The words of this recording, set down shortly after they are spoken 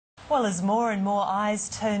Well, as more and more eyes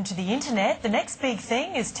turn to the internet, the next big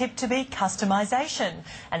thing is tipped to be customisation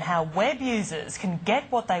and how web users can get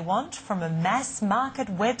what they want from a mass market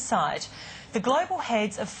website. The global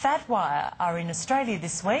heads of FatWire are in Australia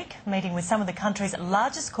this week, meeting with some of the country's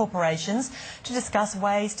largest corporations to discuss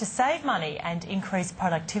ways to save money and increase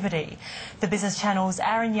productivity. The Business Channel's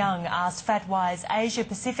Aaron Young asked FatWire's Asia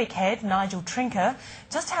Pacific head, Nigel Trinca,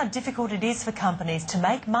 just how difficult it is for companies to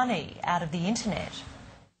make money out of the internet.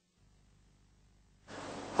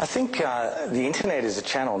 I think the internet is a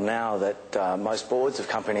channel now that most boards of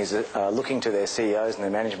companies are looking to their CEOs and their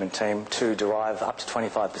management team to derive up to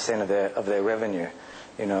 25% of their revenue.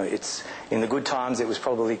 You know, in the good times it was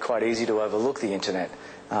probably quite easy to overlook the internet,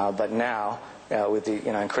 but now with the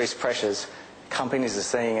increased pressures, companies are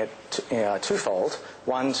seeing it twofold.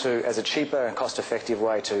 One, as a cheaper and cost-effective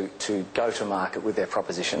way to go to market with their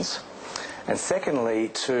propositions, and secondly,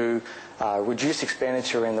 to reduce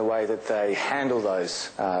expenditure in the way that they handle those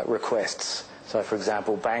requests. So, for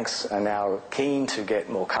example, banks are now keen to get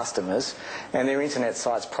more customers, and their internet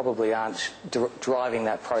sites probably aren't driving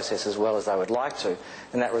that process as well as they would like to,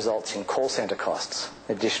 and that results in call centre costs,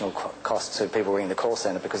 additional costs to people ringing the call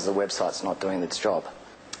centre because the website's not doing its job.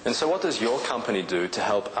 And so what does your company do to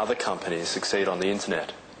help other companies succeed on the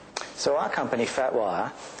internet? So our company,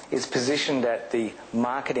 FatWire, is positioned at the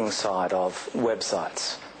marketing side of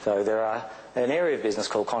websites. So there are an area of business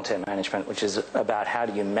called content management, which is about how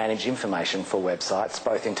do you manage information for websites,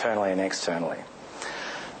 both internally and externally.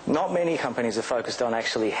 Not many companies are focused on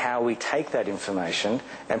actually how we take that information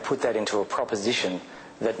and put that into a proposition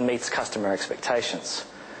that meets customer expectations.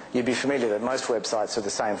 You'd be familiar that most websites are the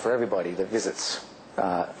same for everybody that visits.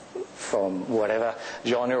 From whatever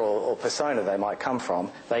genre or persona they might come from,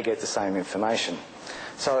 they get the same information.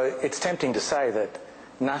 So it's tempting to say that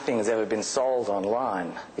nothing has ever been sold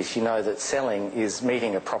online if you know that selling is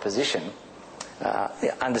meeting a proposition,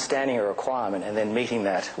 understanding a requirement, and then meeting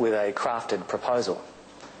that with a crafted proposal.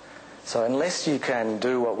 So unless you can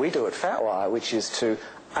do what we do at FatWire, which is to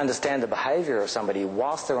understand the behaviour of somebody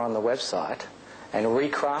whilst they're on the website and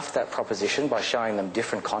recraft that proposition by showing them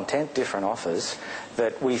different content, different offers,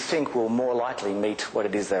 that we think will more likely meet what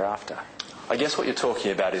it is they're after. I guess what you're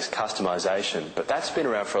talking about is customisation, but that's been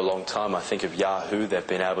around for a long time. I think of Yahoo. They've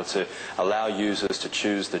been able to allow users to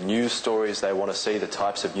choose the news stories they want to see, the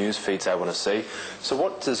types of news feeds they want to see. So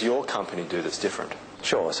what does your company do that's different?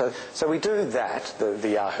 Sure. So we do that, the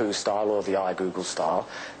Yahoo style or the iGoogle style,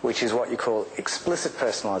 which is what you call explicit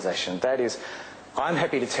personalisation. That is, I'm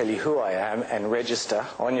happy to tell you who I am and register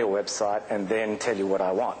on your website and then tell you what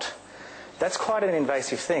I want. That's quite an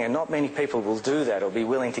invasive thing, and not many people will do that or be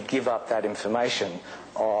willing to give up that information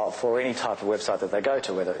for any type of website that they go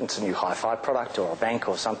to, whether it's a new hi-fi product or a bank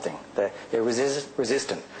or something. They're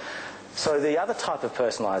resistant. So the other type of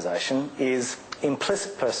personalisation is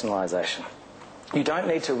implicit personalisation. You don't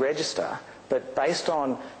need to register, but based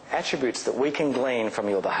on attributes that we can glean from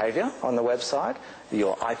your behaviour on the website,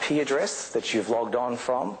 your IP address that you've logged on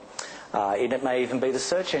from, it may even be the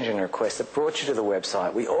search engine request that brought you to the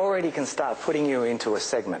website. We already can start putting you into a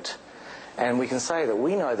segment. And we can say that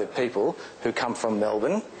we know that people who come from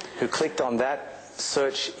Melbourne, who clicked on that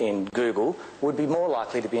search in Google, would be more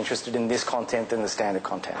likely to be interested in this content than the standard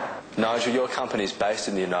content. Nigel, your company's based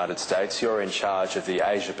in the United States. You're in charge of the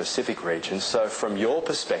Asia Pacific region. So from your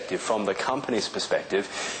perspective, from the company's perspective,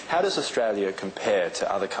 how does Australia compare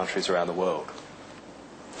to other countries around the world?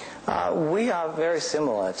 We are very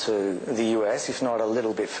similar to the US, if not a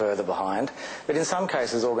little bit further behind. But in some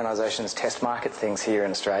cases, organisations test market things here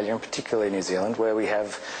in Australia, and particularly New Zealand, where we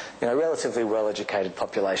have relatively well-educated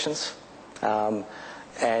populations. And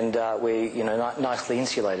we're nicely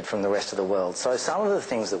insulated from the rest of the world. So some of the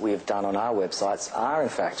things that we have done on our websites are, in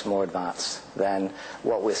fact, more advanced than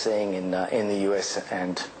what we're seeing in the US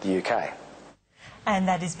and the UK. And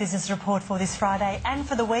that is Business Report for this Friday and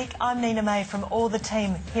for the week. I'm Nina May from all the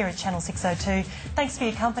team here at Channel 602. Thanks for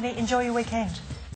your company. Enjoy your weekend.